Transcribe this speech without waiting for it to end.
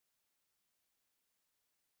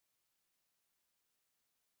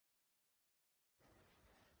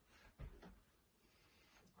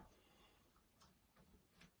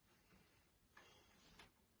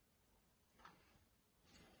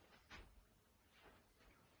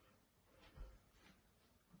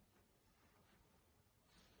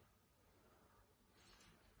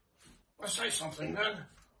Well, say something then.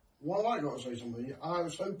 Well, I got to say something. I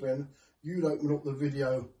was hoping you'd open up the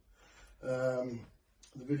video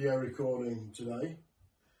recording today.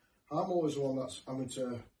 I'm always the one that's having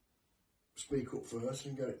to speak up first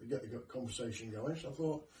and get the conversation going. So I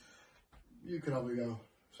thought you could have a go.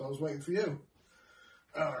 So I was waiting for you.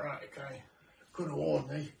 All right, okay. Could have warned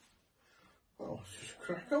me. Well, just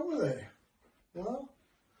crack on with it, you know.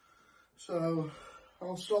 So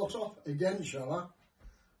I'll start off again, shall I?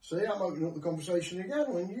 See, I'm opening up the conversation again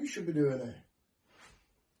when you should be doing it.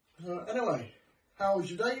 So anyway, how's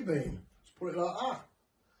your day been? Let's put it like that.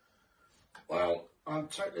 Well, I'm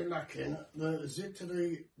totally lacking the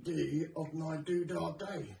zippity D of my doodah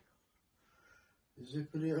day.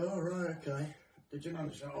 Zippity, oh right, okay. Did you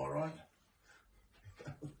manage that all right?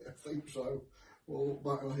 I think so. We'll look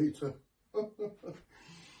back later.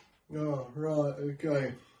 Oh, right,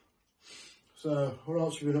 okay. So, what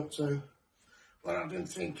else have you been up to? Well, I've been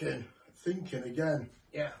thinking. Thinking again?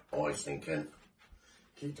 Yeah, always thinking.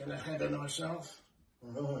 Keeping ahead of myself.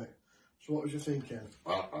 Right. So what was you thinking?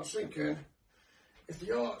 Well, I was thinking, if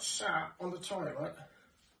you're sat on the toilet,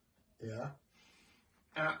 yeah,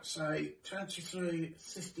 at, say,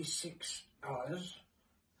 23:56 hours,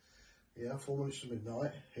 yeah, 4 minutes to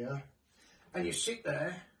midnight, yeah, and you sit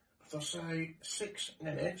there for, say, 6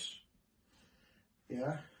 minutes,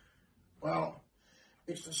 yeah, well,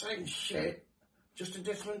 it's the same shit, just a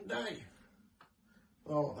different day.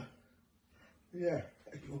 well, yeah,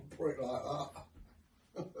 you'll put it like that.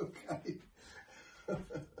 Okay.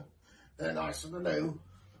 They're nicer than new.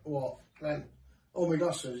 What? Then, Oh, my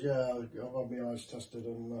glasses, yeah, I've had my eyes tested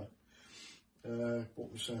and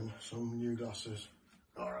bought me some new glasses.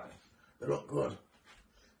 all right, they look good.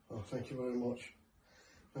 Oh, thank you very much.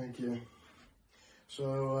 Thank you.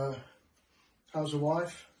 So, how's the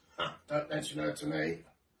wife? Don't mention her to me.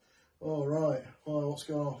 Oh, right. Why, what's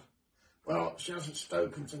going on? Well, she hasn't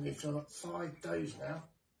spoken to me for 5 days now.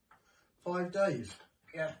 5 days?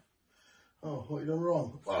 Yeah. Oh, what you done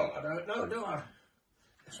wrong? Well, I don't know, do I?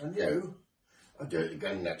 Yes, I knew. I'll do it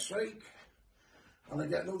again next week. And I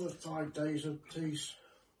get another 5 days of peace.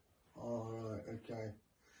 All right, okay.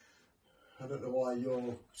 I don't know why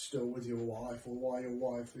you're still with your wife or why your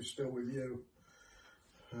wife is still with you.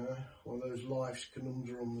 One of those life's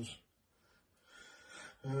conundrums.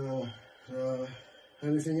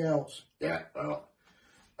 Anything else? Yeah, well,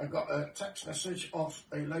 I got a text message off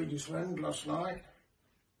a lady's friend last night.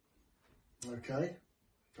 Okay.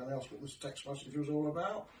 Can I ask what this text message was all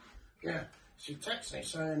about? Yeah, she texted me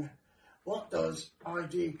saying, what does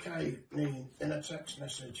IDK mean in a text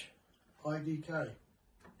message? IDK?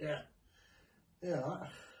 Yeah. Yeah,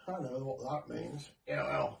 I know what that means. Yeah,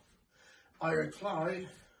 well, I replied,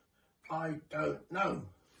 I don't know.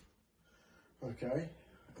 Okay.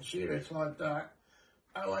 And she replied back,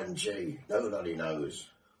 OMG, nobody knows.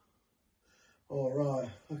 All right,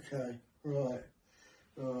 okay, right.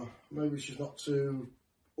 Maybe she's not too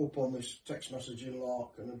up on this text messaging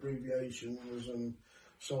lark and abbreviations and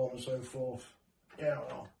so on and so forth. Yeah,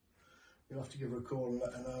 well, You'll have to give her a call and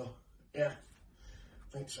let her know. yeah,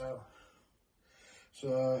 I think so.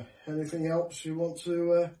 So, anything else you want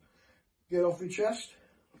to get off your chest?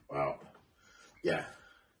 Well, yeah,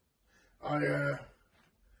 I don't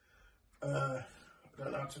know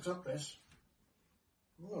how to top this.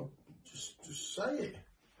 Well, just say it.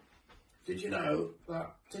 Did you know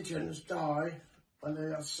that pigeons die when they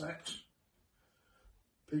have sex?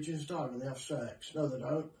 Pigeons die when they have sex. No, they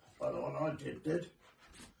don't. Well, the one I did.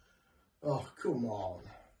 Oh, come on.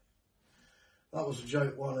 That was a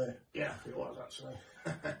joke, wasn't it? Yeah, it was actually.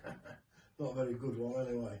 Not a very good one,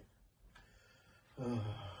 anyway. And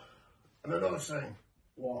another thing,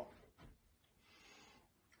 What?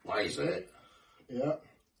 why is it Yeah,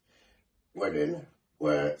 women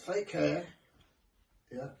wear fake hair,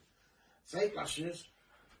 yeah, fake lashes,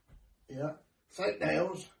 yeah, fake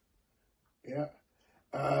nails, yeah,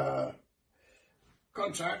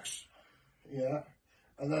 contacts, yeah,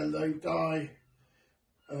 and then they dye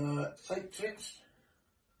fake tits,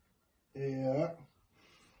 yeah,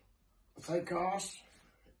 fake arse,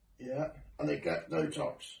 yeah, and they get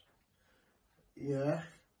Botox. yeah.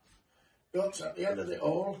 But at the end of it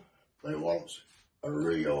all, they want a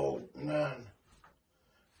real man.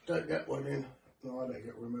 Don't get women. No, I don't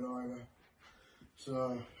get women either.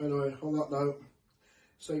 So, anyway, on that note,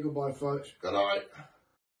 say goodbye, folks. Good night.